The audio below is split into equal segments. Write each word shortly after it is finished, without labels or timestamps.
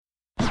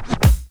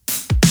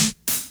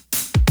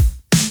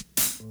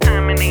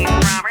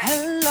Robert.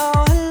 Hello,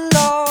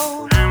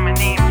 hello. My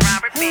name's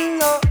Robert Biehn.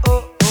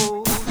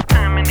 Hello.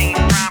 My name's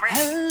Robert.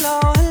 Hello,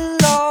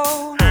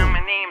 hello.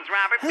 My name's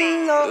Robert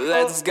Biehn. Hello.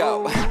 Let's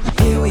go.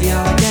 Here we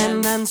are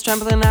again, hands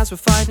trembling as we're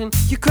fighting.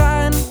 You're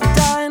crying, I'm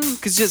dying,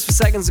 cause just 4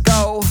 seconds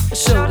ago I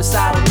showed a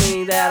side of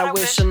me that I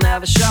wish I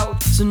never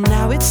showed. So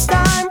now it's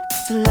time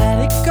to let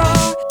it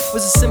go. It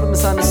was a simple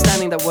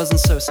misunderstanding that wasn't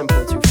so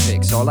simple to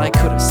fix. All I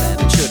could have said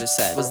and should have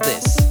said was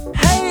this: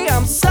 hey,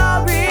 I'm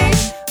sorry,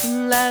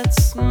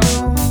 let's move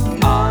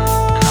on.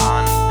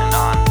 And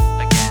on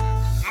again.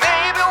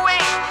 Maybe we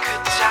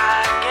could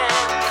try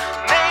again.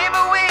 Maybe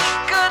we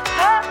could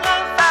have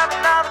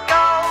another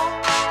go.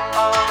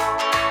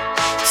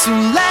 So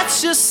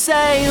let's just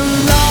say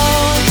hello,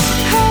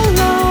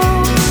 hello,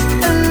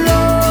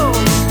 hello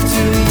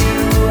to you,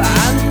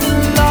 and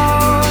hello,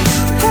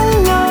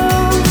 hello,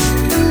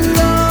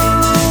 hello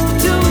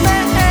to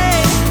me.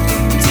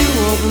 Do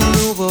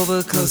move over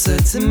closer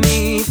to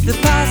me. The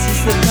past is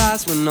the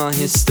past, we're not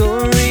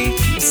history.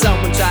 If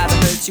someone tried to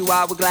hurt you,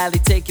 I would gladly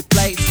take your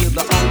place. You're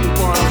the only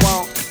one I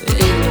want in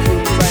the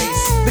human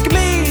race. Look at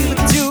me, look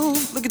at you,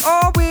 look at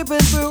all we've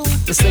been through.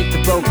 Let's take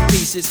the broken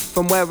pieces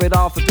from where it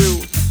all fell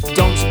through.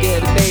 Don't you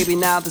get it, baby,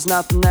 now there's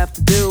nothing left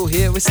to do.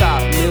 Here we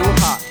start, new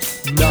heart.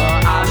 No,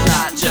 I'm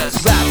not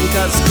just rapping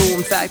cause it's cool.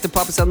 In fact, I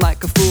probably sound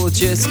like a fool.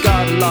 Just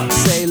got a lot to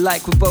say,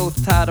 like we both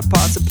had a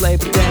part to play.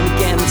 But then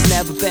again, it's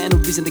never been a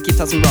reason to keep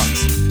tossing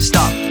rocks.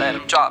 Stop, let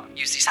them drop,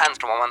 use these hands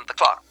to run the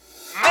clock.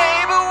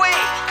 Maybe we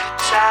could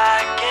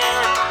try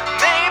again.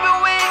 Maybe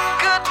we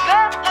could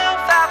have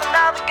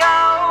another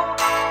go.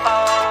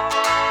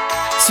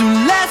 So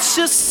let's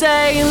just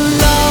say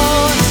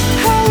hello,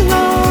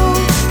 hello,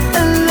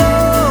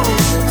 hello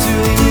to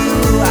you,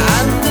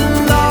 and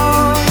hello,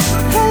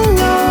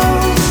 hello,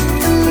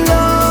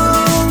 hello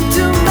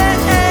to me.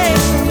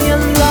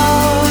 Hello,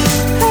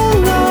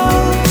 hello,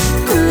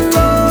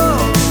 hello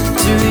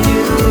to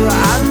you,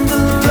 and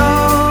hello,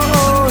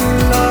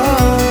 hello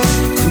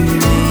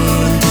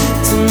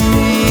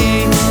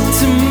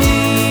to me,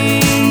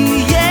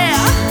 yeah.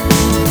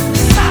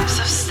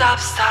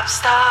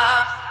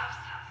 Stop.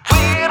 We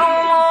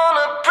don't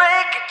wanna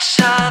break each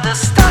other.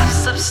 Stop.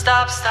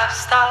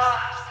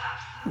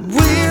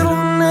 We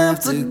don't have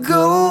to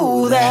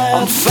go that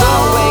I'm far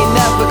away,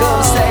 never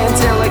gonna stay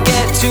until I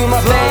get to my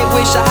bay.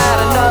 Wish I had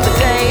another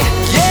day.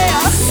 Yeah,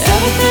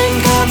 everything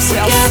comes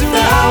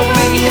together. I'll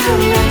be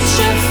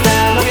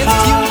with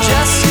you,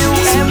 just you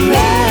and me.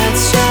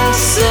 Let's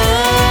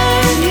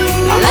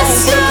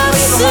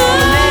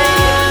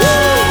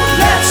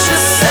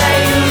just say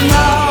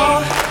hello,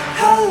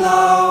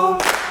 hello,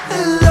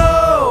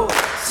 hello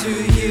to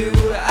you,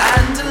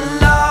 and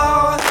hello,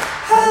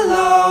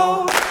 hello,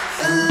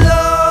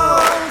 hello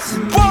to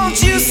me. Won't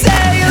you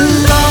say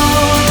hello,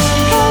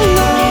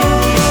 hello,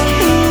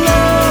 hello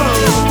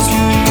to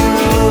you,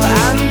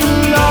 and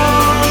hello,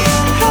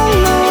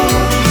 hello,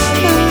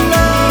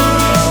 hello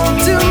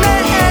to me.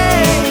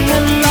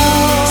 Hello,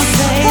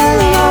 say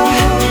hello,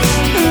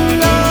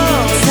 hello,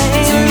 say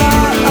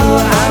hello,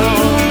 and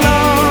hello,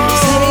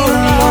 say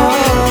hello,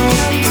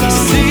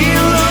 say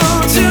hello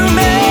to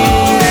me.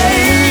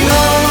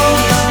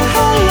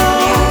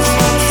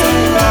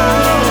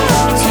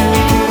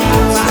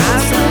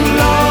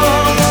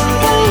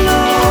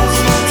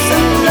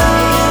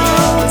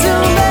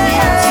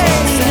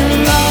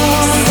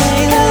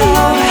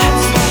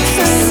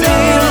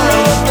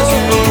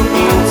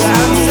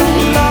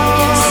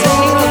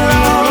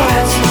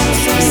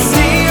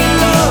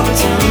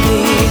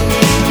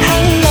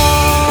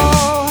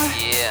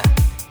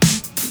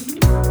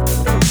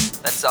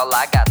 That's all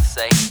I got to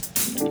say.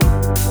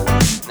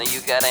 Now you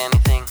got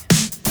anything?